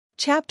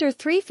Chapter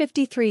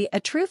 353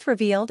 A Truth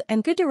Revealed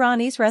and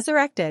Guduranis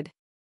Resurrected.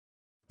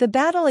 The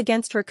battle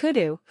against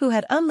Rakudu, who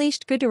had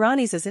unleashed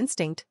Guduranis'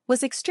 instinct,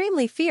 was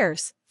extremely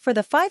fierce, for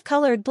the 5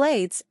 colored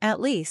blades,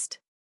 at least.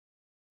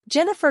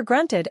 Jennifer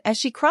grunted as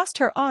she crossed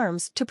her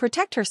arms to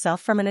protect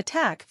herself from an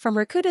attack from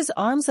Rakudu's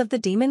arms of the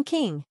Demon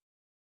King.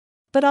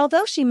 But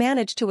although she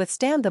managed to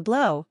withstand the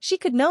blow, she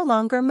could no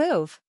longer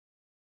move.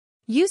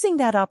 Using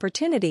that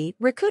opportunity,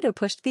 Rakudu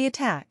pushed the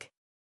attack.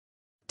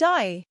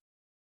 Die!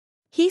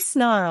 He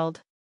snarled.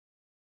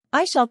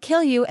 I shall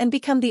kill you and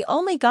become the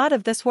only god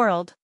of this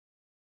world.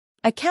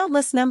 A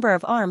countless number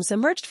of arms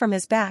emerged from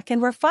his back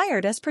and were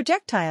fired as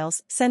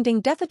projectiles,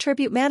 sending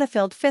death-attribute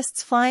mana-filled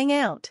fists flying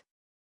out.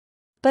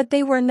 But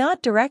they were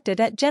not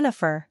directed at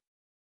Jennifer.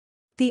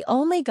 The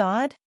only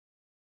god?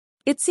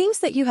 It seems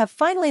that you have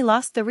finally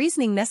lost the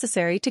reasoning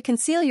necessary to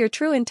conceal your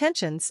true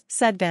intentions,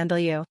 said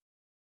Vandalyu.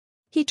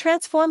 He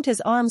transformed his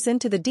arms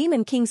into the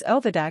Demon King's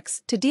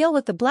oviducts to deal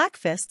with the black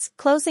fists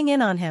closing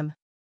in on him.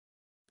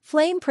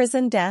 Flame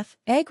prison death,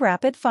 egg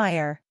rapid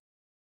fire.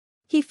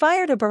 He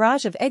fired a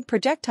barrage of egg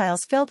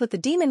projectiles filled with the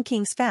Demon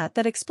King's fat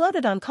that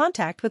exploded on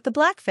contact with the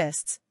black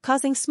fists,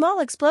 causing small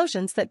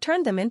explosions that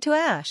turned them into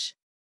ash.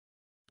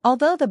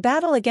 Although the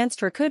battle against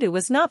Rakudu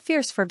was not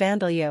fierce for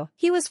Vandalyu,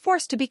 he was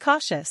forced to be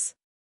cautious.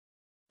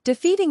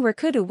 Defeating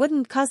Rakudu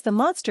wouldn't cause the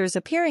monsters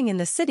appearing in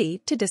the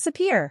city to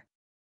disappear.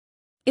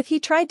 If he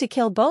tried to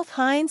kill both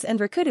Heinz and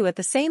Rakudu at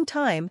the same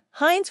time,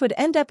 Heinz would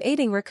end up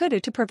aiding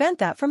Rakudu to prevent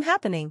that from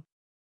happening.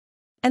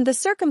 And the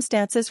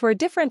circumstances were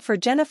different for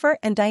Jennifer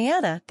and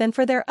Diana than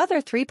for their other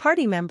 3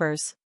 party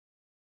members.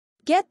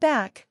 Get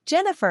back,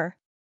 Jennifer!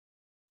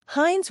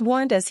 Heinz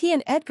warned as he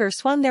and Edgar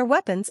swung their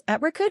weapons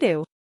at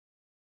Rakudu.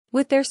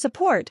 With their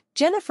support,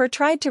 Jennifer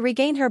tried to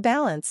regain her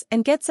balance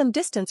and get some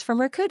distance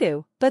from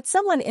Rakudu, but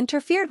someone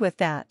interfered with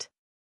that.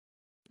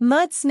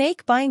 Mud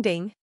snake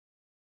binding.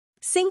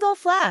 Single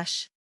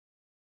flash.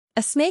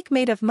 A snake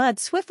made of mud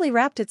swiftly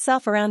wrapped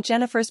itself around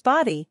Jennifer's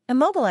body,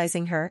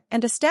 immobilizing her,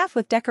 and a staff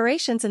with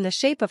decorations in the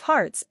shape of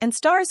hearts and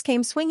stars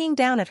came swinging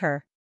down at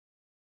her.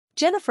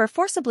 Jennifer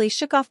forcibly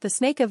shook off the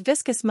snake of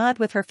viscous mud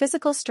with her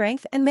physical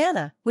strength and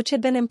mana, which had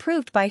been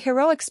improved by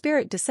heroic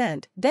spirit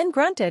descent, then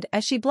grunted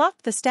as she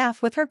blocked the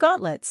staff with her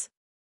gauntlets.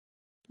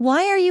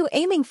 Why are you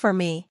aiming for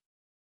me?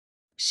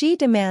 She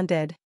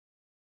demanded.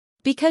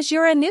 Because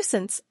you're a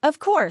nuisance, of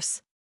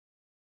course,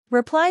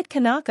 replied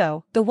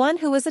Kanako, the one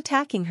who was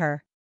attacking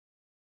her.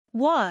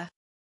 Wah!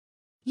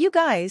 You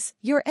guys,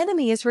 your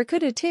enemy is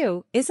Rakudu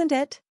too, isn't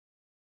it?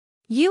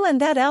 You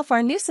and that elf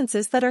are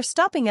nuisances that are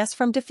stopping us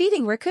from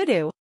defeating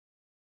Rakudu.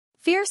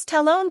 Fierce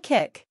talon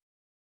kick.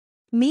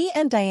 Me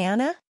and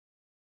Diana?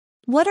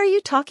 What are you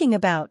talking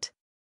about?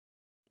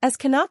 As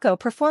Kanako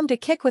performed a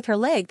kick with her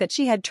leg that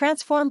she had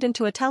transformed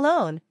into a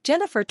talon,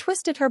 Jennifer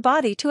twisted her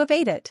body to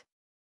evade it.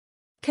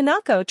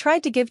 Kanako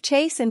tried to give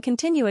chase and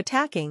continue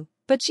attacking,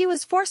 but she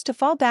was forced to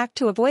fall back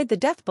to avoid the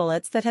death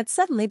bullets that had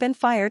suddenly been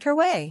fired her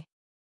way.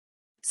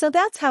 So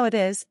that's how it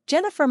is,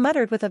 Jennifer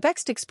muttered with a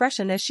vexed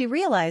expression as she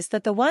realized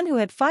that the one who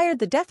had fired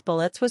the death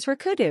bullets was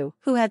Rakudu,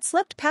 who had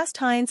slipped past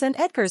Heinz and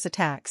Edgar's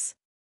attacks.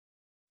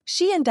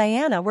 She and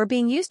Diana were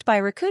being used by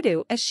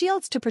Rakudu as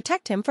shields to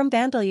protect him from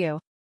Vandalyu.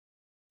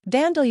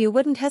 Vandalyu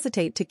wouldn't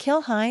hesitate to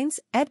kill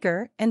Heinz,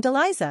 Edgar, and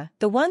Eliza,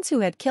 the ones who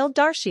had killed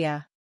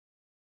Darcia.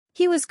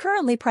 He was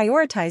currently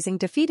prioritizing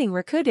defeating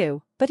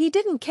Rakudu, but he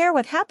didn't care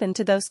what happened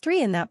to those 3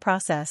 in that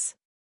process.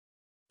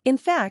 In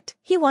fact,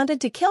 he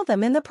wanted to kill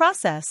them in the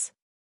process.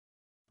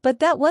 But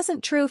that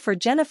wasn't true for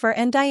Jennifer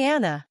and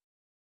Diana.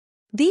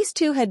 These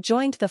 2 had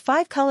joined the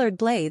 5 colored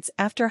blades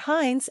after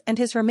Heinz and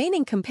his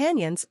remaining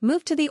companions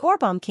moved to the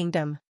Orbomb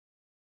Kingdom.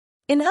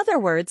 In other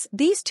words,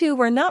 these 2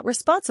 were not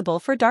responsible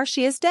for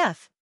Darcia's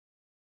death.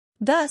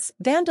 Thus,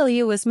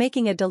 Vandalyu was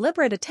making a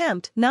deliberate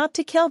attempt not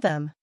to kill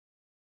them.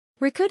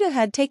 Rakudu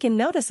had taken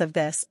notice of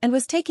this and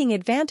was taking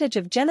advantage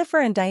of Jennifer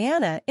and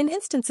Diana in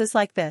instances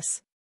like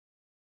this.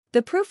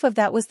 The proof of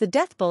that was the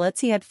death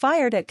bullets he had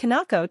fired at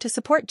Kanako to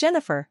support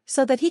Jennifer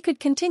so that he could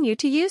continue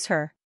to use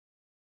her.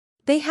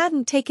 They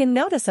hadn't taken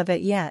notice of it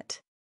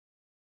yet.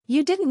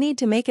 You didn't need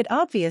to make it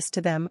obvious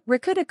to them,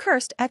 Rakudu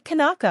cursed at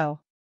Kanako.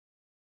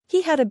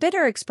 He had a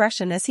bitter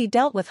expression as he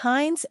dealt with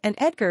Heinz and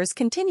Edgar's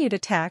continued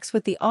attacks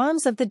with the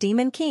arms of the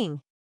Demon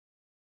King.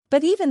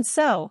 But even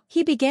so,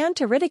 he began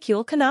to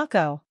ridicule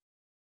Kanako.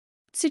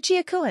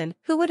 Tsuchiya-kun,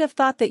 who would have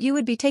thought that you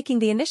would be taking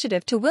the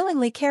initiative to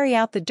willingly carry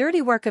out the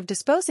dirty work of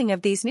disposing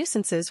of these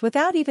nuisances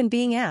without even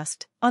being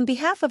asked, on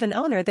behalf of an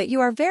owner that you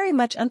are very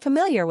much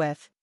unfamiliar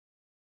with?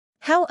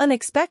 How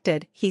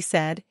unexpected, he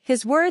said,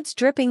 his words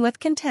dripping with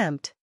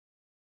contempt.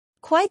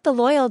 Quite the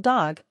loyal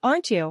dog,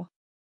 aren't you?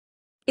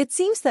 It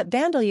seems that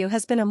Vandalyu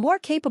has been a more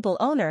capable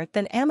owner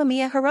than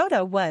Amamiya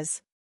Hiroto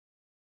was.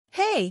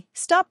 Hey,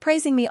 stop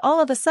praising me all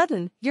of a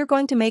sudden, you're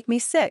going to make me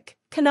sick,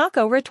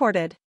 Kanako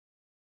retorted.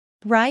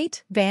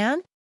 Right,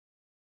 Van?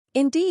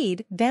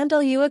 Indeed,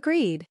 Vandalyu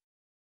agreed.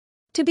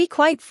 To be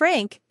quite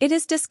frank, it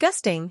is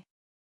disgusting.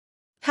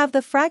 Have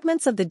the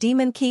fragments of the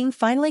Demon King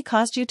finally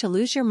caused you to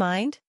lose your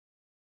mind?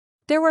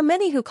 There were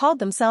many who called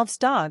themselves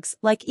dogs,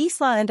 like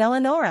Isla and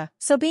Eleonora,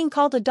 so being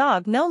called a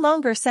dog no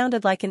longer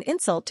sounded like an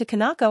insult to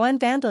Kanako and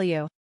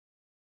Vandalyu.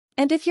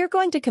 And if you're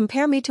going to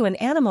compare me to an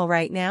animal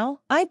right now,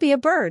 I'd be a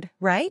bird,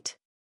 right?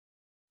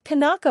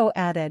 Kanako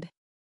added.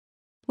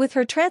 With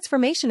her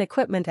transformation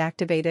equipment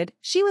activated,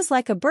 she was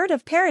like a bird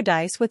of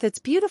paradise with its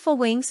beautiful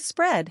wings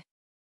spread.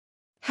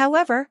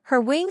 However,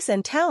 her wings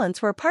and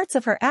talons were parts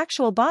of her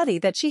actual body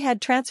that she had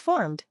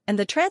transformed, and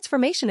the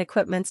transformation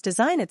equipment's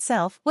design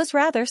itself was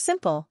rather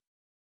simple.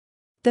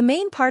 The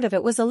main part of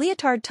it was a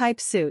leotard-type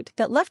suit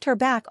that left her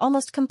back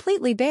almost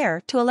completely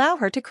bare to allow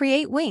her to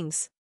create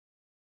wings.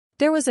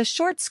 There was a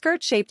short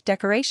skirt-shaped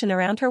decoration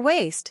around her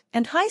waist,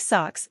 and high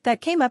socks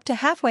that came up to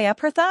halfway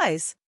up her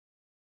thighs.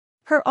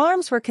 Her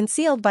arms were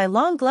concealed by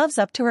long gloves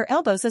up to her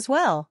elbows as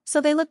well,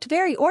 so they looked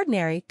very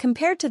ordinary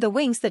compared to the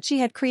wings that she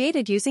had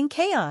created using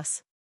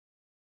chaos.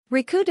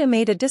 Rikuta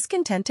made a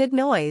discontented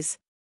noise.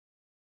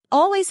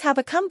 Always have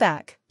a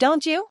comeback,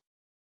 don't you?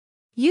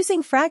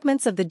 Using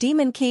fragments of the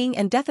Demon King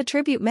and Death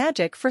Attribute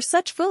magic for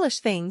such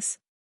foolish things.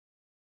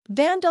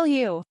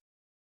 Vandalyu.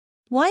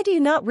 Why do you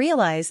not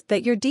realize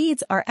that your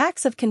deeds are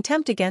acts of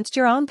contempt against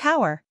your own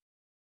power?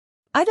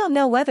 I don't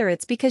know whether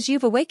it's because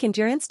you've awakened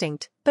your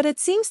instinct, but it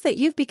seems that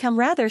you've become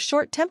rather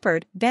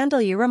short-tempered,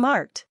 Vandalyu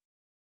remarked.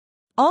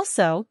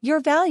 Also,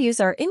 your values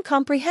are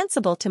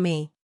incomprehensible to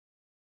me.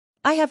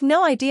 I have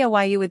no idea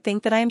why you would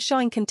think that I am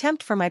showing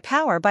contempt for my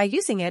power by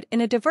using it in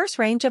a diverse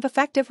range of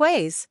effective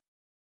ways.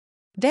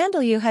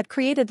 Vandalyu had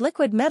created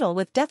liquid metal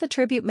with Death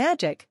Attribute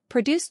magic,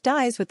 produced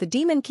dyes with the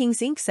Demon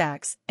King's ink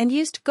sacs, and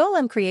used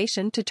golem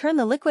creation to turn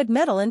the liquid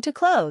metal into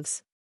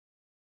clothes.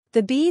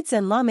 The beads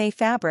and lame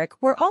fabric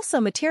were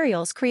also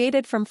materials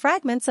created from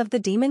fragments of the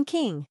Demon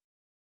King.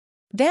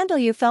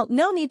 Vandalyu felt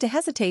no need to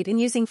hesitate in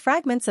using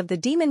fragments of the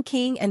Demon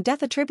King and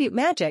Death Attribute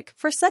magic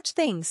for such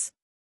things.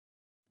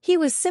 He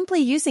was simply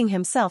using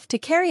himself to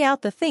carry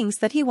out the things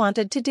that he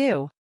wanted to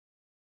do.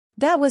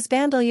 That was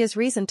Vandalyu's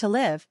reason to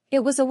live. It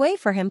was a way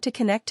for him to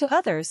connect to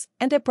others,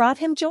 and it brought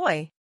him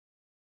joy.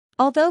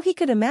 Although he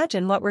could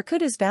imagine what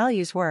Rikuta's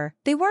values were,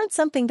 they weren't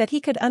something that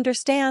he could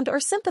understand or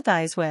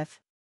sympathize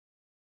with.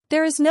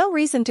 There is no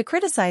reason to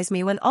criticize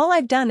me when all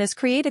I've done is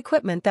create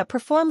equipment that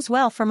performs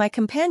well for my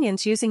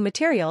companions using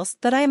materials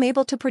that I am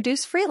able to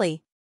produce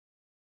freely.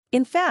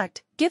 In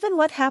fact, given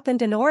what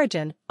happened in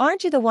Origin,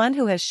 aren't you the one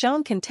who has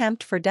shown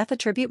contempt for Death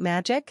Attribute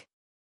magic?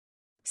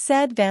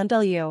 Said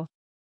Vandalyu.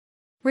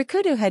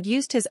 Rikuta had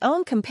used his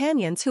own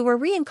companions who were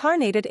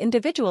reincarnated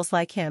individuals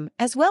like him,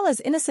 as well as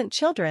innocent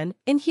children,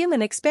 in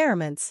human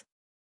experiments.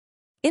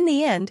 In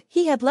the end,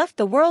 he had left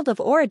the world of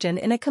Origin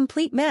in a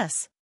complete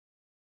mess.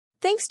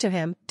 Thanks to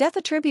him, Death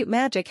Attribute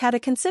magic had a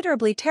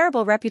considerably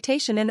terrible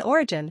reputation in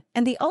Origin,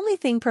 and the only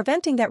thing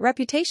preventing that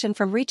reputation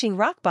from reaching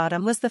rock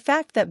bottom was the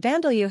fact that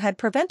Vandalyu had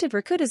prevented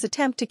Rikuta's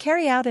attempt to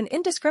carry out an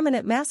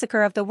indiscriminate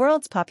massacre of the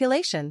world's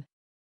population.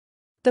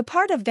 The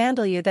part of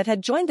Vandalyu that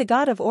had joined the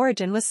god of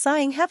Origin was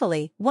sighing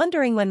heavily,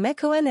 wondering when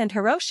Mekuin and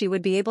Hiroshi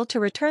would be able to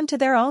return to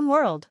their own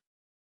world.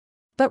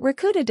 But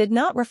Rikuta did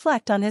not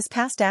reflect on his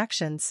past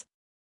actions.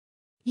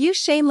 You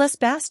shameless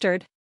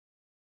bastard!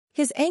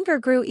 His anger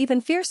grew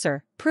even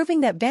fiercer,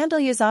 proving that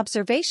Vandalyu's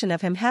observation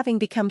of him having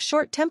become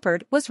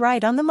short-tempered was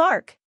right on the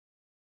mark.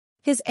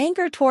 His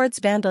anger towards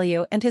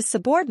Vandalyu and his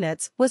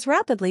subordinates was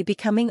rapidly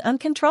becoming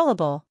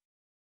uncontrollable.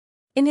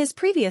 In his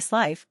previous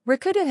life,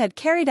 Rikuta had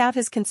carried out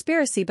his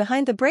conspiracy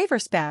behind the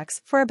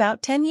Braverspacks for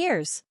about 10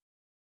 years.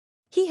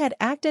 He had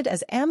acted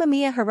as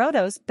Amamiya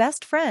Hiroto's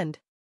best friend.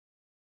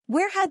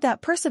 Where had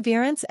that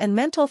perseverance and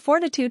mental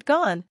fortitude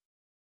gone?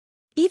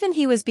 Even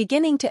he was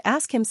beginning to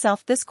ask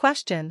himself this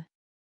question.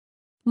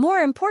 More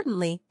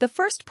importantly, the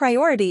first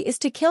priority is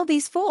to kill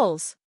these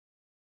fools.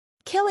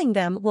 Killing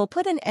them will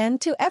put an end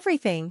to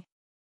everything.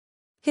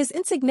 His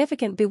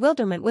insignificant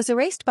bewilderment was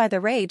erased by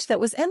the rage that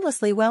was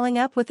endlessly welling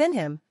up within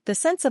him, the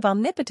sense of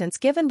omnipotence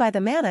given by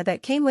the mana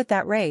that came with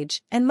that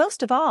rage, and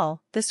most of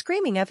all, the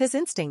screaming of his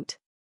instinct.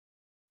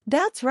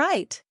 That's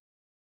right.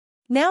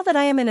 Now that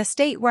I am in a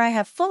state where I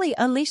have fully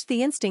unleashed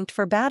the instinct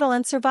for battle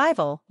and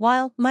survival,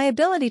 while my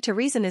ability to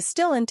reason is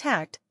still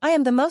intact, I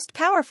am the most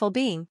powerful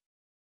being.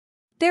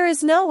 There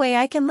is no way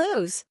I can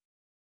lose.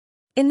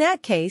 In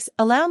that case,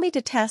 allow me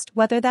to test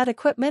whether that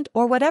equipment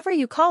or whatever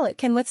you call it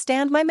can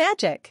withstand my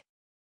magic.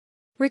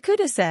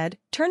 Rikuta said,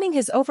 turning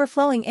his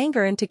overflowing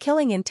anger into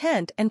killing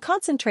intent and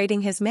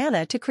concentrating his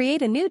mana to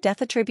create a new Death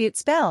Attribute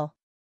spell.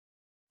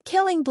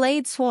 Killing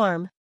Blade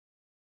Swarm.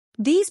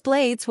 These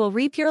blades will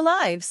reap your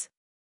lives.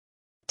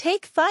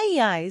 Take Thigh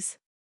Eyes.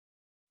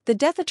 The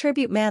Death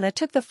Attribute mana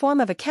took the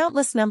form of a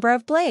countless number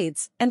of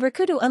blades, and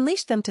Rikuta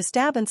unleashed them to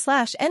stab and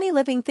slash any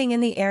living thing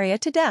in the area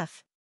to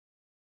death.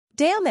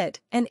 Damn it,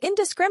 an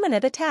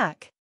indiscriminate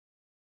attack.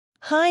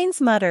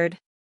 Hines muttered.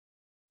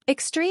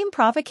 Extreme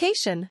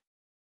provocation.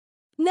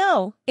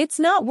 No, it's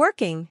not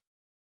working,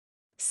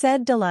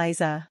 said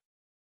Deliza.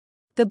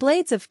 The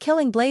blades of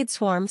Killing Blade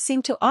Swarm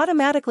seemed to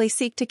automatically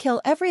seek to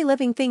kill every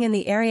living thing in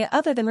the area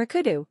other than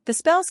Rikuta, the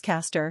spell's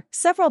caster.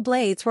 Several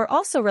blades were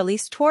also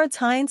released towards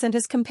Hines and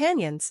his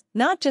companions,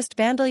 not just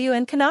Vandalyu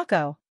and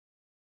Kanako.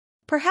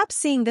 Perhaps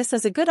seeing this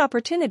as a good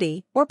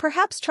opportunity, or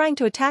perhaps trying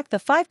to attack the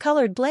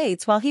 5-colored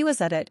blades while he was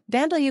at it,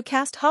 Vandalyu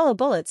cast hollow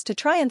bullets to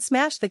try and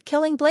smash the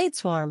killing blade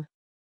swarm.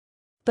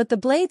 But the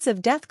blades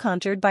of death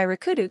conjured by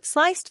Rikudu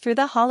sliced through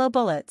the hollow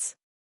bullets.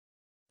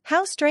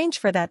 How strange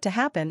for that to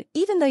happen,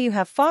 even though you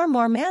have far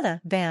more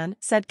mana, Van,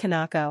 said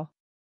Kanako.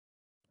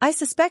 I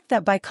suspect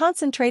that by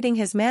concentrating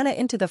his mana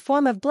into the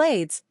form of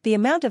blades, the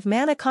amount of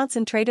mana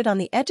concentrated on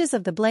the edges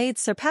of the blades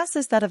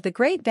surpasses that of the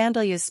great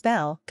Vandalyu's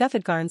spell,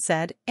 Gufudgarn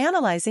said,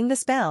 analyzing the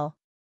spell.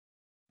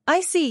 I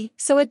see,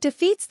 so it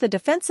defeats the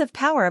defensive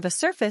power of a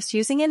surface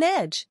using an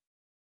edge.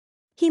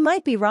 He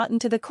might be rotten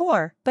to the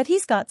core, but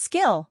he's got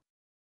skill.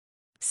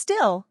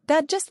 Still,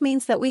 that just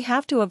means that we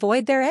have to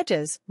avoid their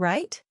edges,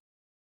 right?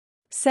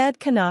 Said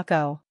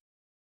Kanako.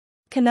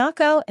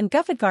 Kanako and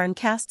Gufudgarn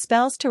cast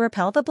spells to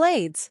repel the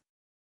blades.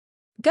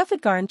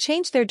 Gufudgarn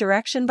changed their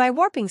direction by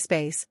warping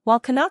space, while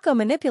Kanako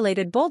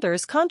manipulated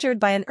boulders conjured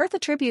by an earth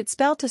attribute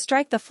spell to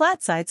strike the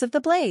flat sides of the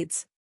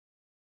blades.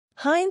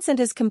 Heinz and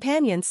his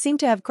companions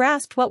seemed to have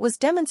grasped what was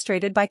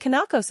demonstrated by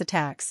Kanako's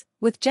attacks.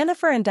 With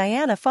Jennifer and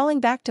Diana falling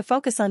back to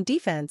focus on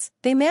defense,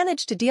 they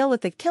managed to deal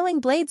with the killing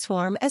blade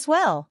swarm as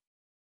well.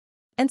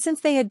 And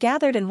since they had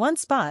gathered in one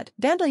spot,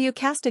 Vandalyu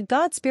casted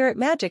God Spirit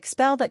magic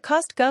spell that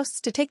caused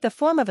ghosts to take the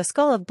form of a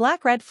skull of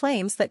black-red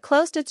flames that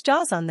closed its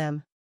jaws on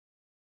them.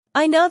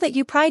 I know that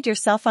you pride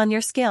yourself on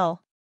your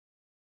skill.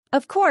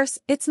 Of course,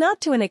 it's not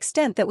to an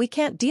extent that we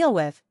can't deal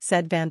with,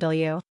 said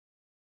Vandalyu.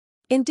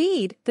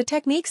 Indeed, the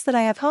techniques that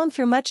I have honed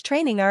through much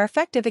training are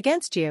effective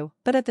against you,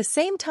 but at the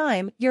same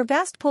time, your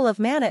vast pool of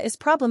mana is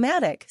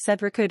problematic, said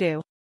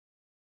Rikudu.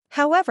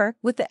 However,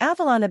 with the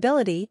Avalon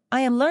ability,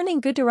 I am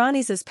learning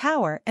Guduranis'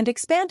 power and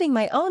expanding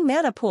my own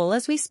mana pool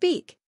as we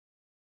speak.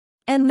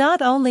 And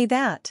not only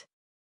that.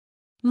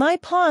 My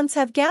pawns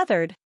have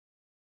gathered.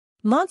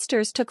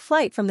 Monsters took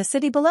flight from the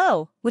city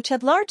below, which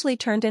had largely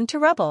turned into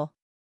rubble.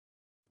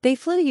 They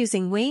flew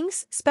using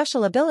wings,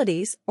 special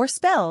abilities, or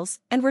spells,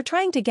 and were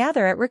trying to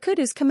gather at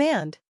Rikudu's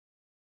command.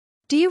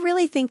 Do you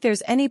really think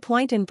there's any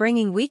point in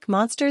bringing weak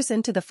monsters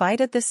into the fight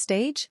at this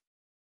stage?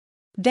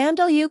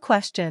 Vandalyu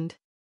questioned.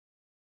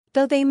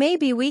 Though they may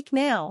be weak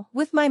now,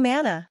 with my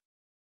mana.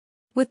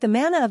 With the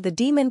mana of the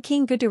Demon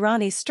King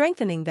Guduranis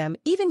strengthening them,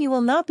 even you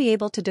will not be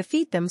able to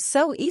defeat them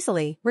so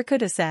easily,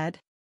 Rikudu said.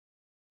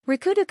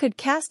 Rikudu could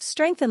cast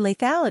Strength and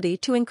Lethality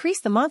to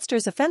increase the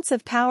monster's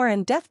offensive power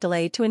and death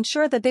delay to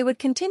ensure that they would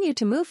continue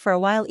to move for a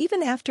while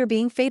even after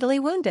being fatally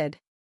wounded.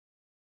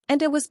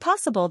 And it was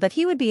possible that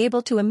he would be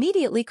able to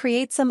immediately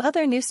create some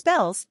other new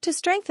spells to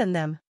strengthen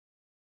them.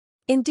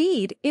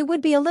 Indeed, it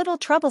would be a little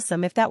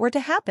troublesome if that were to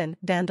happen,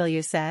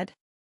 Vandalyu said.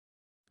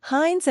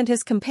 Heinz and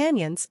his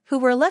companions, who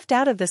were left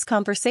out of this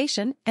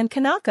conversation, and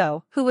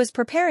Kanako, who was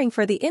preparing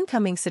for the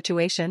incoming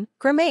situation,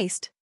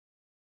 grimaced.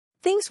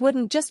 Things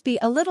wouldn't just be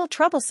a little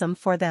troublesome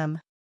for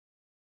them.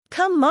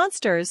 Come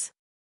monsters!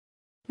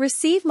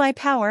 Receive my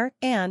power,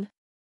 Anne.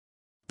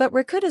 But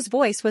Rikudu's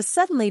voice was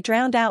suddenly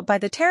drowned out by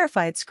the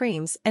terrified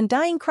screams and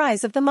dying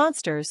cries of the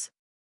monsters.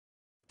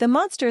 The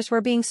monsters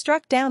were being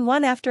struck down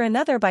one after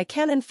another by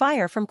cannon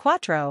fire from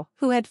Quattro,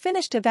 who had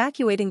finished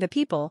evacuating the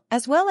people,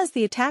 as well as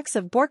the attacks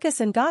of Borkus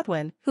and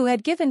Godwin, who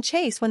had given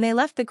chase when they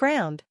left the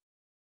ground.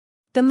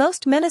 The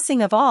most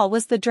menacing of all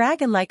was the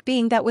dragon-like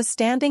being that was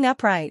standing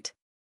upright.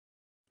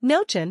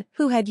 Nochin,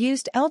 who had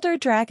used Elder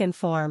Dragon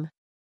form.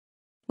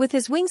 With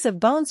his wings of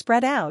bone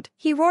spread out,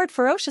 he roared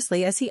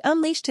ferociously as he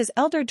unleashed his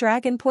Elder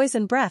Dragon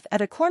poison breath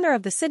at a corner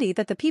of the city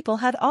that the people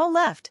had all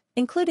left,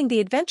 including the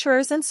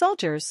adventurers and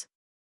soldiers.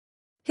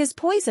 His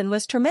poison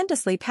was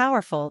tremendously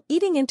powerful,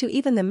 eating into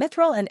even the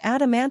mithril and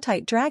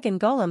adamantite dragon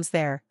golems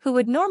there, who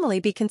would normally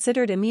be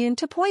considered immune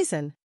to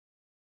poison.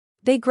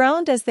 They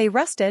groaned as they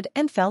rusted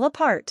and fell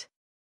apart.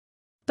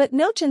 But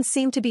Nochin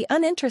seemed to be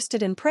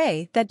uninterested in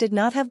prey that did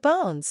not have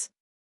bones.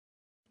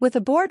 With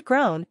a bored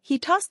groan, he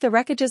tossed the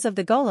wreckages of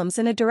the golems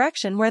in a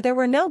direction where there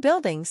were no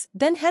buildings,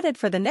 then headed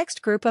for the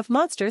next group of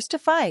monsters to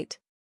fight.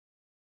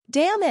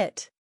 Damn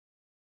it!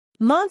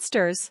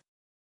 Monsters!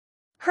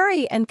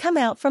 Hurry and come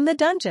out from the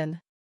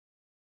dungeon!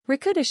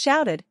 Rikudu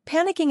shouted,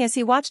 panicking as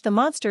he watched the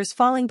monsters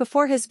falling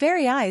before his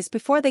very eyes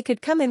before they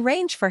could come in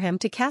range for him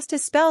to cast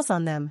his spells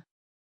on them.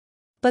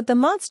 But the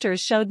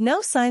monsters showed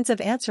no signs of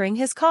answering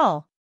his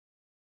call.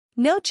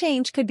 No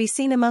change could be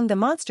seen among the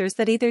monsters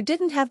that either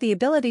didn't have the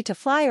ability to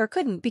fly or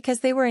couldn't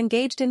because they were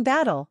engaged in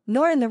battle,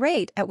 nor in the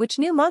rate at which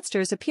new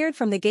monsters appeared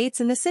from the gates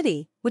in the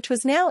city, which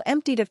was now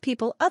emptied of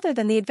people other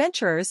than the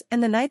adventurers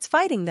and the knights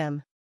fighting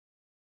them.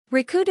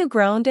 Rikudu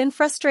groaned in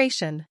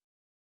frustration.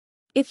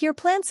 If your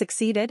plan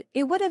succeeded,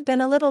 it would have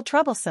been a little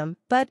troublesome,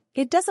 but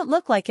it doesn't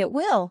look like it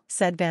will,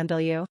 said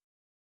Vandalyu.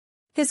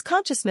 His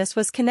consciousness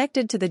was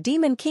connected to the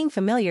Demon King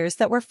familiars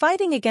that were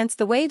fighting against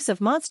the waves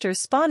of monsters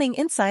spawning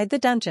inside the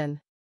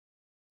dungeon.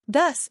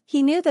 Thus,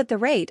 he knew that the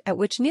rate at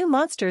which new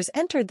monsters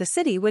entered the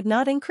city would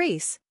not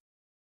increase.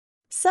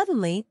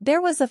 Suddenly,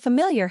 there was a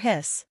familiar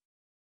hiss.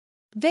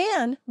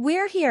 Van,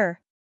 we're here!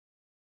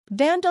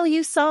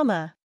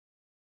 Vandalyu-sama!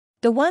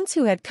 The ones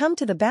who had come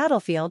to the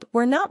battlefield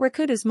were not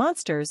Rikudu's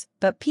monsters,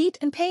 but Pete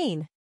and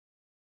Pain.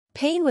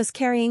 Pain was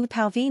carrying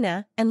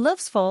Palvina, and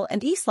Loofsful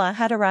and Isla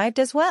had arrived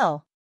as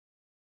well.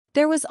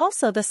 There was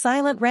also the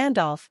silent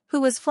Randolph,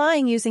 who was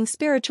flying using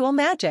spiritual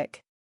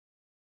magic.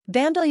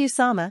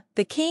 Vandal-sama,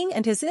 the king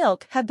and his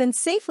ilk have been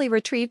safely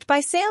retrieved by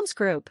Sam's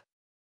group.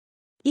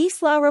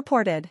 Isla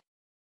reported.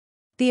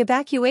 The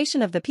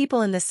evacuation of the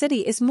people in the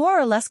city is more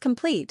or less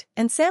complete,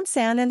 and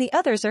Samsan and the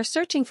others are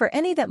searching for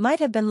any that might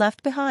have been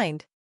left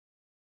behind.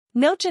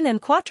 Nochin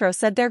and Quattro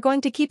said they're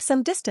going to keep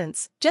some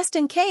distance, just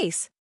in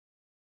case.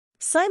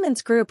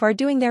 Simon's group are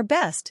doing their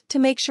best to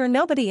make sure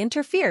nobody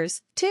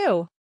interferes,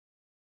 too,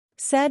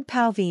 said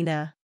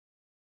Palvina.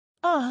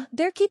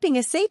 They're keeping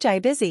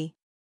Asagi busy.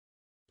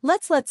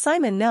 Let's let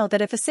Simon know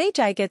that if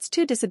Asagi gets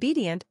too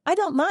disobedient, I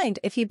don't mind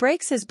if he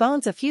breaks his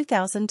bones a few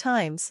thousand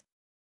times.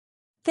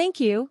 Thank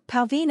you,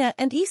 Palvina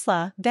and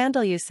Isla,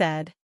 Vandalyu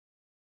said.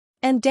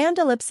 And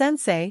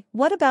Dandalip-sensei,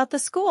 what about the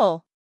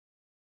school?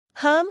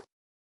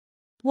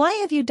 Why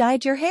have you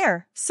dyed your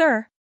hair,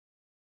 sir?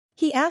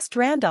 He asked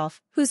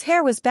Randolph, whose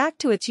hair was back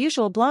to its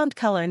usual blonde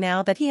color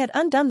now that he had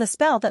undone the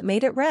spell that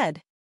made it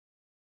red.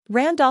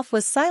 Randolph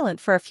was silent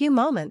for a few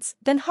moments,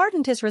 then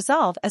hardened his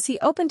resolve as he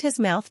opened his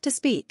mouth to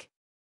speak.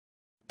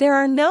 There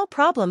are no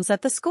problems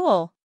at the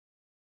school.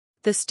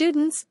 The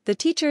students, the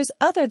teachers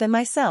other than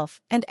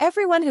myself, and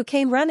everyone who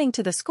came running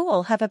to the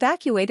school have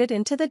evacuated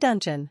into the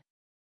dungeon.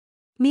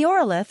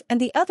 Miorolith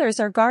and the others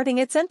are guarding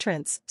its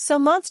entrance, so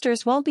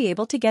monsters won't be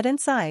able to get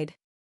inside.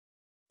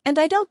 And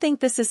I don't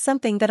think this is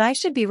something that I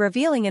should be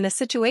revealing in a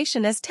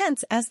situation as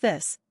tense as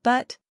this,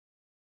 but…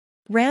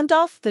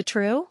 Randolph the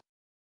True?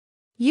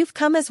 You've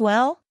come as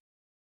well?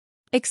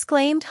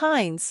 Exclaimed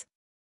Hines.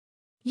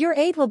 Your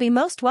aid will be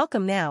most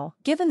welcome now,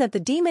 given that the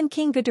Demon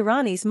King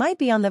Guduranis might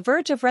be on the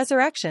verge of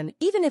resurrection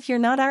even if you're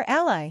not our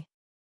ally.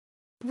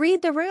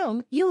 Read the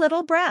room, you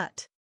little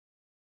brat.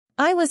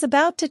 I was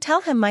about to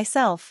tell him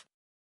myself.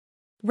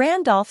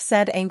 Randolph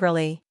said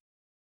angrily.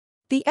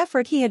 The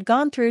effort he had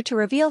gone through to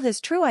reveal his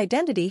true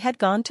identity had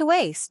gone to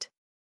waste.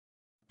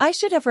 I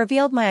should have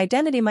revealed my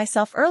identity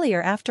myself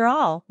earlier after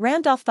all,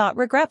 Randolph thought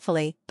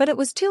regretfully, but it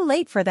was too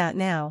late for that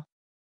now.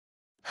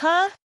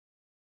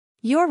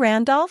 You're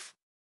Randolph?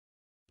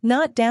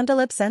 Not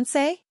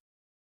Dandalip-sensei?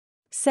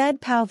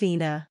 Said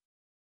Palvina.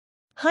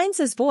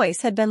 Hines's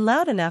voice had been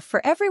loud enough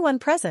for everyone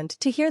present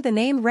to hear the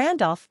name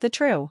Randolph the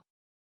True.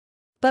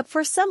 But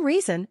for some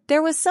reason,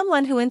 there was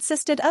someone who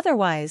insisted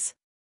otherwise.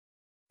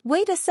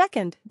 Wait a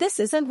second, this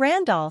isn't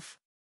Randolph,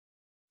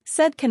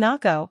 said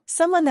Kanako,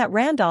 someone that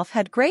Randolph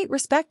had great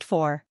respect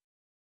for.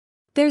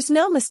 There's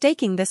no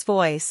mistaking this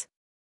voice.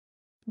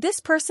 This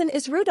person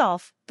is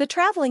Rudolph, the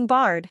traveling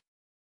bard.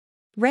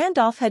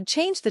 Randolph had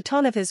changed the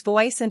tone of his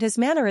voice and his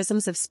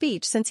mannerisms of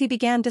speech since he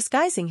began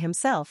disguising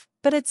himself,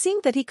 but it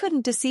seemed that he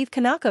couldn't deceive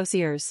Kanako's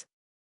ears.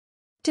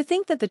 To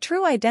think that the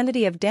true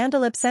identity of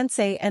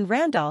Dandalip-sensei and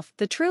Randolph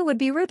the True would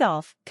be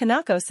Rudolph,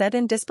 Kanako said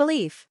in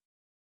disbelief.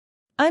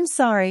 I'm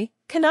sorry,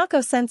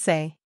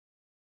 Kanako-sensei.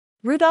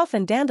 Rudolph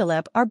and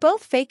Dandalip are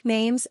both fake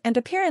names and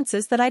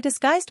appearances that I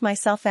disguised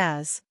myself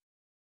as.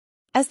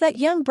 As that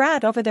young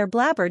brat over there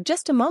blabbered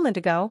just a moment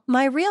ago,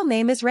 my real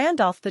name is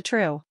Randolph the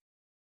True.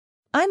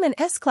 I'm an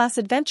S-class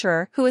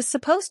adventurer who is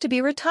supposed to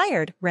be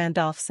retired,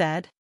 Randolph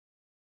said.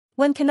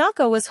 When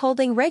Kanako was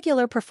holding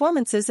regular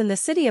performances in the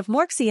city of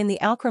Morksey in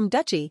the Alcrum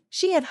Duchy,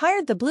 she had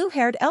hired the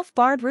blue-haired elf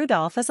bard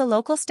Rudolph as a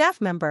local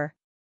staff member.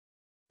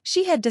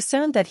 She had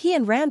discerned that he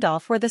and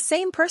Randolph were the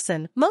same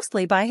person,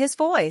 mostly by his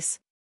voice.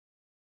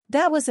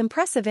 That was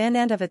impressive in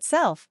and of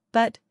itself,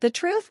 but the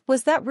truth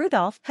was that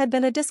Rudolph had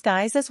been a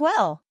disguise as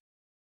well.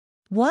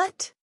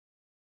 What?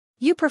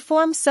 You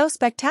perform so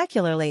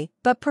spectacularly,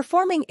 but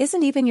performing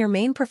isn't even your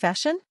main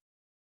profession?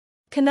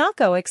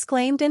 Kanako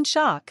exclaimed in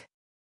shock.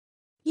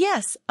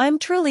 Yes, I'm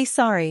truly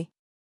sorry.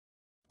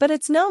 But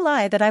it's no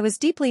lie that I was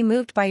deeply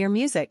moved by your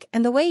music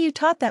and the way you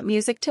taught that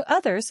music to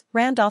others,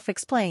 Randolph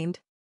explained.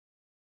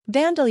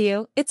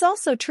 Vandalyu, it's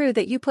also true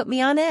that you put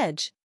me on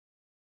edge.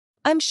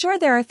 I'm sure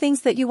there are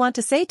things that you want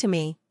to say to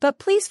me, but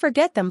please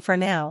forget them for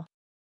now.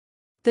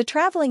 The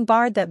traveling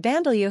bard that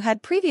Vandalyu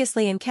had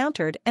previously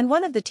encountered and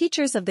one of the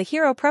teachers of the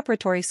Hero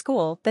Preparatory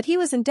School that he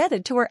was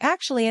indebted to were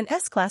actually an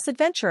S-class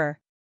adventurer.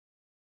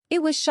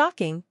 It was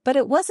shocking, but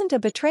it wasn't a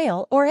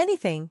betrayal or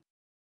anything.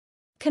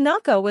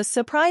 Kanako was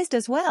surprised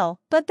as well,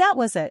 but that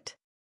was it.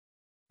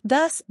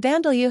 Thus,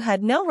 Vandalyu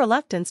had no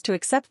reluctance to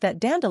accept that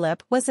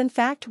Dandalip was in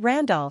fact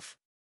Randolph.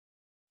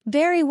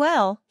 Very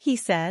well, he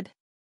said.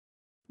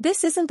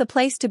 This isn't the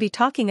place to be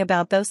talking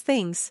about those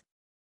things.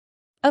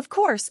 Of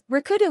course,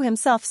 Rikudu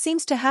himself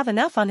seems to have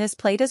enough on his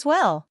plate as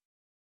well.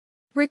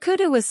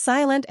 Rikudu was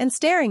silent and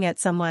staring at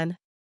someone.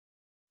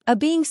 A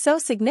being so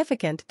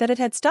significant that it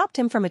had stopped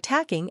him from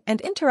attacking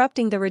and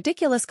interrupting the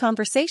ridiculous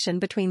conversation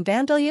between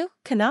Vandalyu,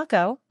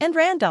 Kanako, and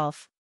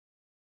Randolph.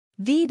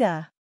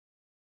 Vida.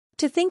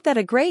 To think that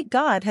a great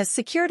god has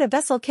secured a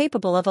vessel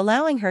capable of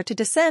allowing her to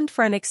descend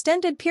for an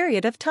extended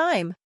period of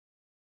time.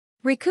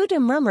 Rikudu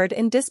murmured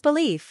in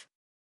disbelief.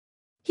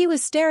 He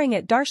was staring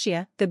at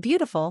Darcia, the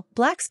beautiful,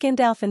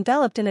 black-skinned elf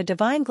enveloped in a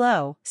divine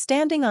glow,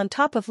 standing on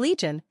top of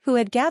Legion, who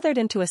had gathered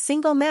into a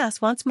single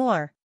mass once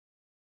more.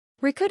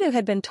 Rikudu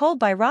had been told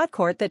by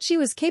Rodcourt that she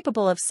was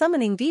capable of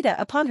summoning Vita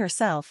upon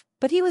herself,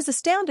 but he was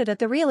astounded at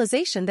the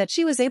realization that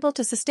she was able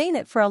to sustain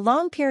it for a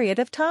long period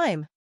of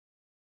time.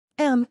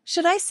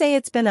 Should I say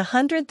it's been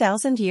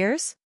 100,000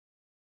 years?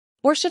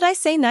 Or should I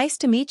say nice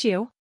to meet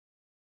you?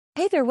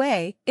 Either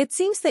way, it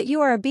seems that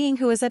you are a being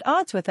who is at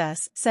odds with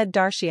us, said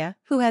Darcia,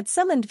 who had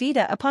summoned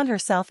Vita upon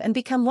herself and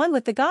become one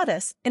with the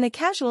goddess, in a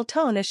casual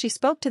tone as she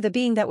spoke to the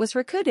being that was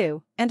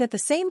Rikudu, and at the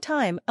same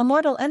time, a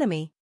mortal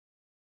enemy.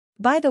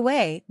 By the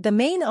way, the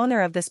main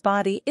owner of this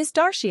body is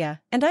Darcia,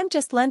 and I'm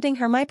just lending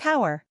her my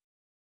power.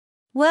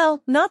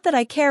 Well, not that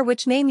I care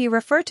which name you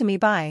refer to me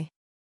by.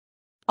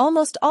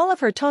 Almost all of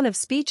her tone of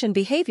speech and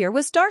behavior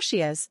was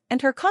Darcia's,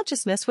 and her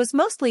consciousness was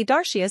mostly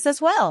Darcia's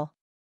as well.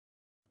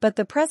 But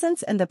the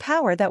presence and the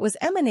power that was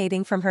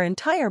emanating from her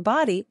entire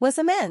body was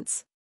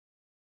immense.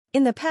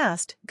 In the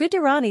past,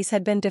 Guduranis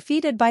had been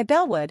defeated by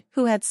Bellwood,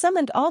 who had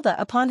summoned Alda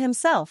upon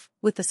himself,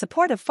 with the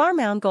support of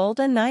Farmound Gold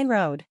and Nine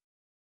Road.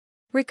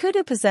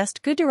 Rikudu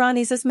possessed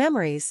Guduranis'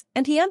 memories,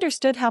 and he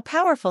understood how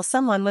powerful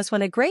someone was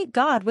when a great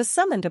god was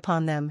summoned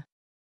upon them.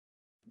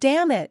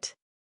 Damn it!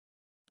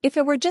 If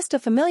it were just a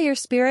familiar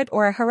spirit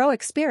or a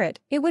heroic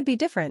spirit, it would be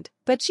different,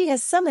 but she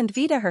has summoned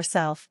Vita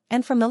herself,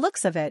 and from the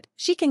looks of it,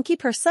 she can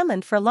keep her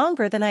summoned for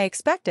longer than I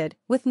expected,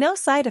 with no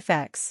side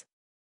effects.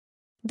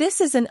 This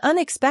is an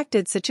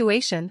unexpected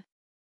situation.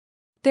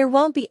 There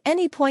won't be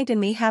any point in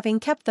me having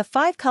kept the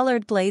 5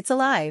 colored blades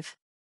alive.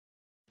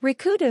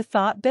 Rikudu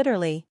thought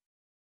bitterly.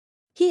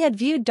 He had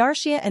viewed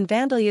Darcia and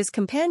Vandalu's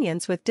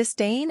companions with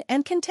disdain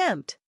and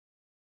contempt.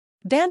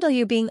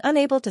 Vandalu, being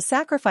unable to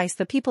sacrifice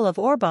the people of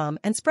Orbam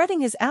and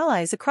spreading his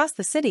allies across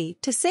the city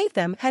to save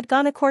them, had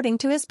gone according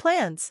to his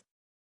plans.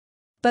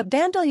 But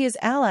Vandalu's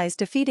allies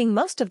defeating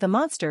most of the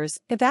monsters,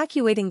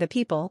 evacuating the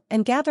people,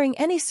 and gathering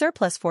any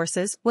surplus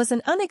forces was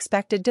an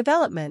unexpected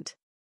development.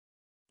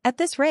 At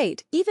this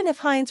rate, even if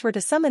Heinz were to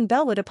summon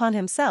Bellwood upon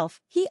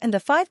himself, he and the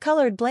 5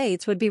 colored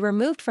blades would be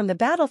removed from the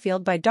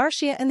battlefield by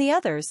Darcia and the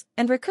others,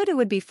 and Rikudu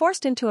would be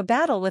forced into a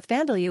battle with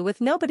Vandalu with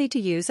nobody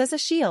to use as a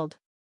shield.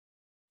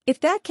 If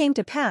that came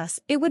to pass,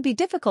 it would be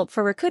difficult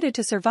for Rikudu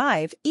to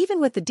survive, even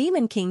with the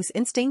Demon King's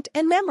instinct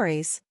and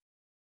memories.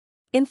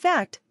 In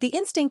fact, the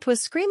instinct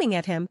was screaming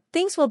at him,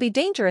 things will be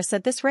dangerous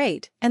at this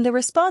rate, and the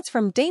response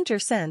from danger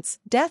sense,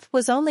 death,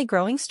 was only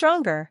growing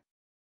stronger.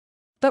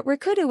 But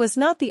Rikudu was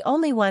not the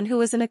only one who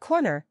was in a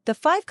corner, the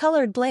 5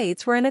 colored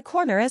blades were in a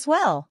corner as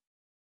well.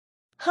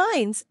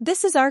 Heinz,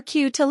 this is our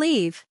cue to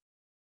leave.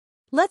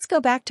 Let's go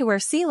back to where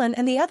Celan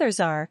and the others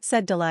are,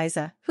 said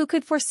Deliza, who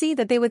could foresee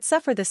that they would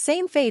suffer the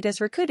same fate as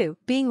Rikudu,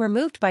 being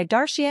removed by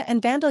Darcia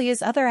and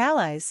Vandalu's other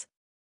allies.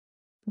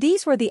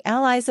 These were the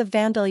allies of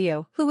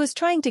Vandalu, who was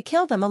trying to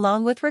kill them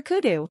along with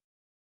Rikudu.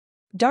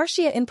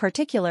 Darcia in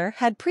particular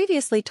had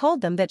previously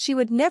told them that she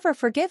would never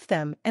forgive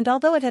them, and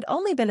although it had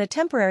only been a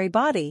temporary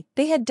body,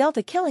 they had dealt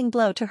a killing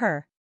blow to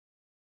her.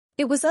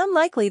 It was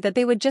unlikely that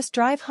they would just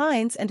drive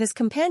Heinz and his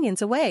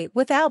companions away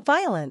without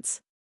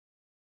violence.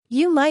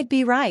 You might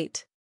be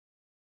right.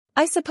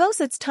 I suppose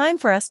it's time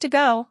for us to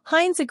go,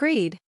 Heinz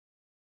agreed.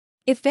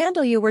 If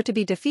Vandalu were to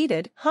be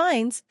defeated,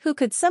 Heinz, who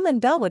could summon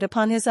Bellwood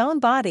upon his own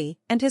body,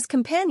 and his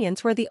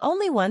companions were the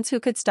only ones who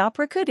could stop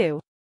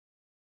Rikudu.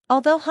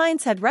 Although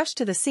Heinz had rushed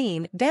to the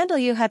scene,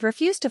 Vandalu had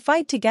refused to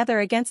fight together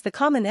against the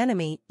common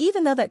enemy,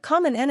 even though that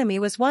common enemy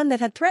was one that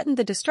had threatened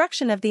the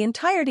destruction of the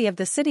entirety of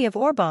the city of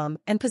Orbam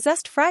and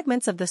possessed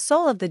fragments of the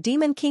soul of the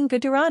Demon King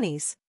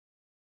Guduranis.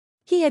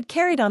 He had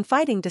carried on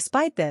fighting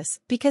despite this,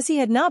 because he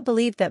had not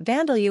believed that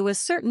Vandalu was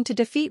certain to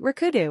defeat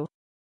Rikudu.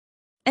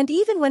 And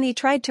even when he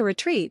tried to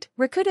retreat,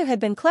 Rikudu had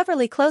been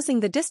cleverly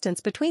closing the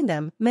distance between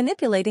them,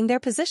 manipulating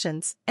their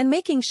positions, and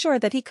making sure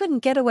that he couldn't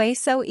get away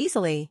so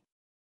easily.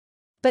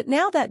 But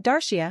now that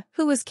Darcia,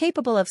 who was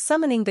capable of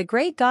summoning the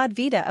great god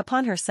Vita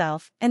upon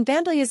herself, and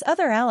Vandalu's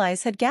other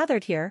allies had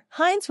gathered here,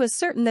 Heinz was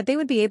certain that they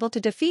would be able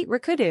to defeat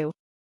Rikudu.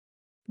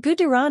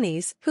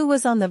 Guduranis, who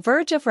was on the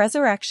verge of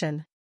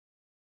resurrection.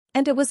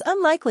 And it was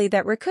unlikely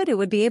that Rikudu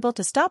would be able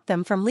to stop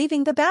them from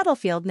leaving the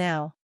battlefield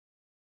now.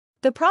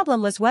 The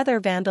problem was whether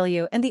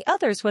Vandalu and the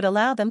others would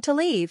allow them to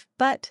leave,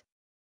 but...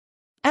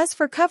 As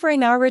for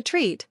covering our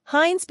retreat,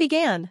 Heinz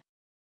began.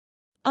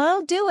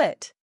 I'll do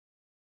it!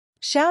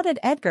 Shouted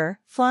Edgar,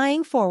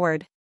 flying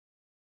forward.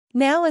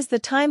 Now is the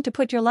time to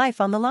put your life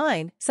on the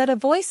line, said a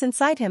voice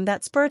inside him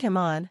that spurred him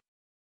on.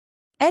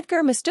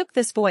 Edgar mistook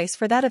this voice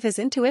for that of his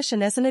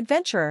intuition as an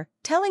adventurer,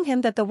 telling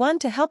him that the one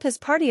to help his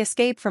party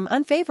escape from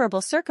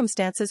unfavorable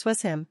circumstances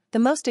was him, the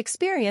most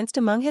experienced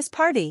among his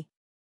party.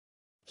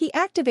 He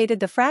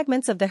activated the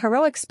fragments of the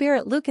heroic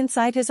spirit Luke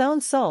inside his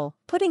own soul,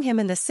 putting him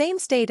in the same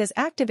state as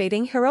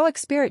activating heroic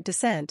spirit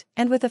descent,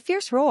 and with a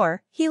fierce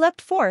roar, he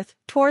leapt forth,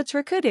 towards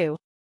Rikudu.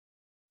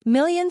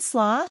 Million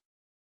Slaw?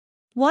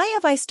 Why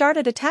have I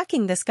started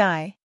attacking this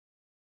guy?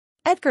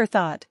 Edgar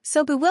thought,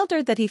 so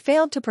bewildered that he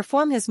failed to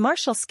perform his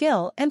martial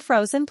skill and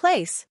froze in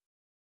place.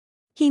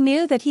 He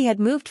knew that he had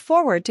moved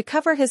forward to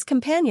cover his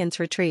companion's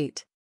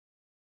retreat.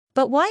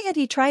 But why had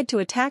he tried to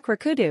attack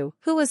Rikudu,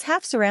 who was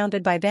half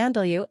surrounded by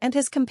Vandalu and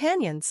his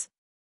companions?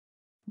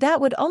 that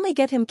would only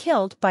get him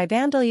killed by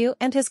Vandalyu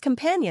and his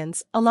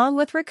companions, along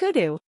with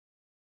Rikudu.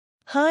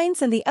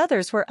 Hines and the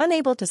others were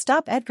unable to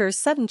stop Edgar's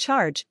sudden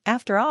charge.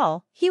 After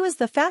all, he was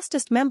the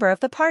fastest member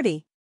of the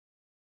party.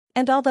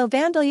 And although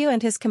Vandalyu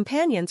and his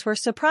companions were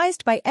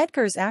surprised by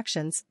Edgar's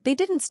actions, they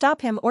didn't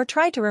stop him or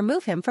try to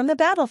remove him from the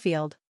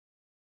battlefield.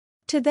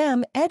 To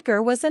them,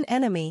 Edgar was an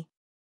enemy.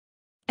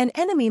 An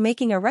enemy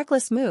making a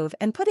reckless move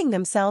and putting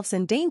themselves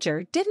in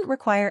danger didn't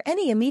require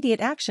any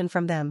immediate action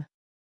from them.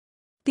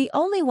 The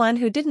only one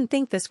who didn't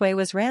think this way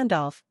was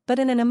Randolph, but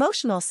in an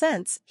emotional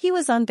sense, he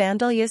was on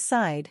Vandalyu's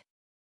side.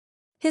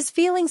 His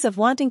feelings of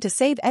wanting to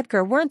save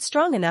Edgar weren't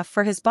strong enough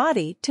for his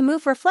body to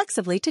move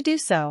reflexively to do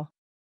so.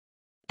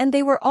 And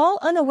they were all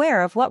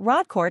unaware of what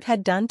Rodcourt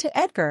had done to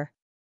Edgar.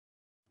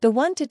 The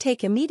one to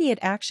take immediate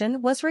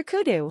action was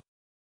Rikudu.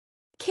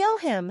 Kill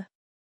him!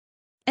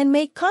 And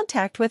make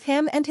contact with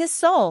him and his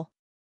soul.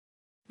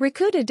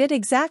 Rikudu did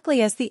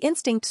exactly as the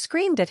instinct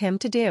screamed at him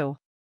to do.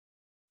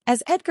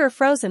 As Edgar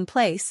froze in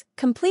place,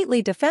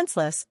 completely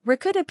defenseless,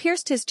 Rikudu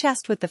pierced his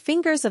chest with the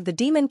fingers of the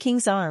Demon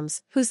King's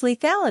arms, whose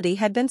lethality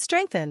had been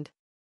strengthened.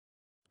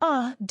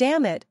 "Ah,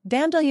 damn it,"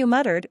 Vandalyu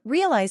muttered,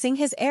 realizing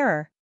his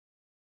error.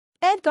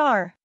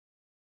 "Edgar!"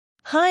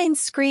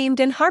 Hines screamed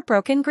in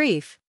heartbroken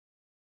grief.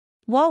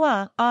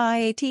 "Wawa,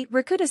 Aat,"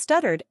 Rikudu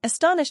stuttered,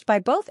 astonished by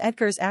both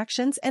Edgar's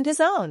actions and his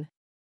own.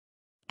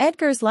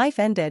 Edgar's life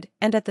ended,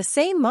 and at the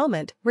same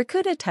moment,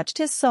 Rikudu touched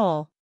his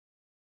soul.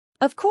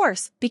 Of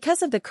course,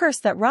 because of the curse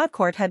that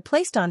Rodcourt had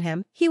placed on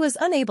him, he was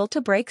unable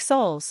to break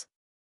souls.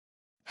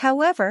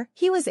 However,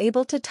 he was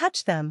able to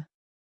touch them.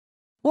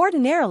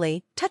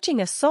 Ordinarily,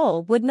 touching a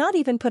soul would not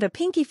even put a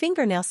pinky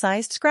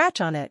fingernail-sized scratch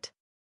on it.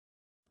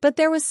 But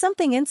there was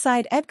something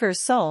inside Edgar's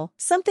soul,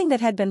 something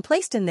that had been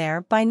placed in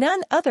there by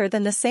none other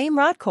than the same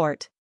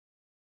Rodcourt.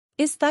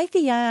 "Is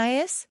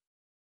Thythias?"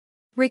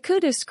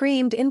 Rikudu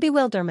screamed in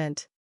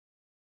bewilderment.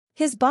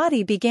 His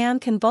body began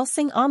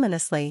convulsing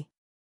ominously.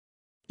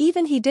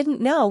 Even he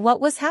didn't know what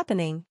was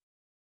happening.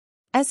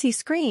 As he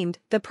screamed,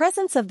 the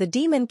presence of the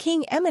Demon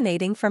King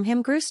emanating from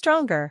him grew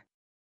stronger.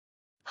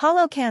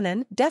 "Hollow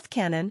Cannon, Death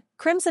Cannon,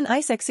 Crimson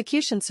Ice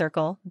Execution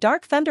Circle,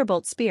 Dark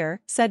Thunderbolt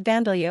Spear," said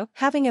Vandalyu,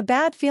 having a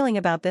bad feeling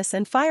about this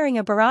and firing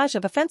a barrage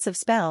of offensive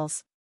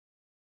spells.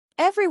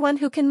 "Everyone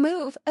who can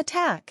move,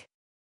 attack!"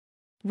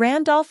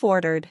 Randolph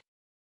ordered.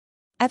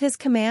 At his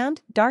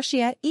command,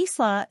 Darshia,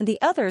 Isla and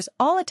the others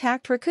all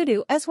attacked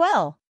Rikudu as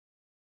well.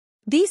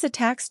 These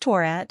attacks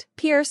tore at,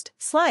 pierced,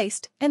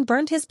 sliced, and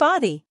burned his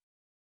body.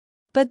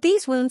 But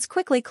these wounds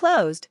quickly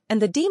closed,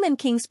 and the Demon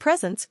King's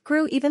presence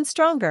grew even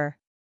stronger.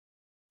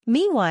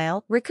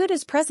 Meanwhile,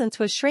 Rikudu's presence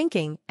was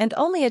shrinking, and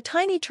only a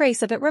tiny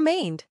trace of it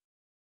remained.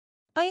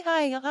 I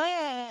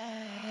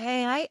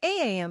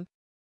am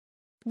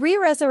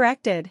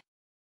re-resurrected.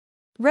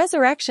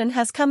 Resurrection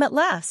has come at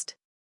last.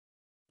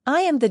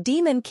 I am the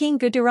Demon King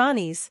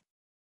Guduranis.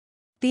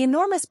 The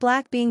enormous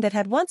black being that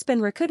had once been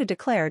Rikudu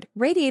declared,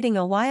 radiating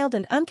a wild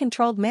and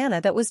uncontrolled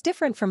mana that was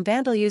different from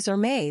Vandalyu's or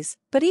Mage's,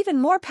 but even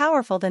more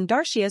powerful than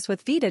Darshia's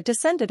with Vita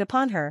descended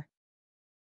upon her.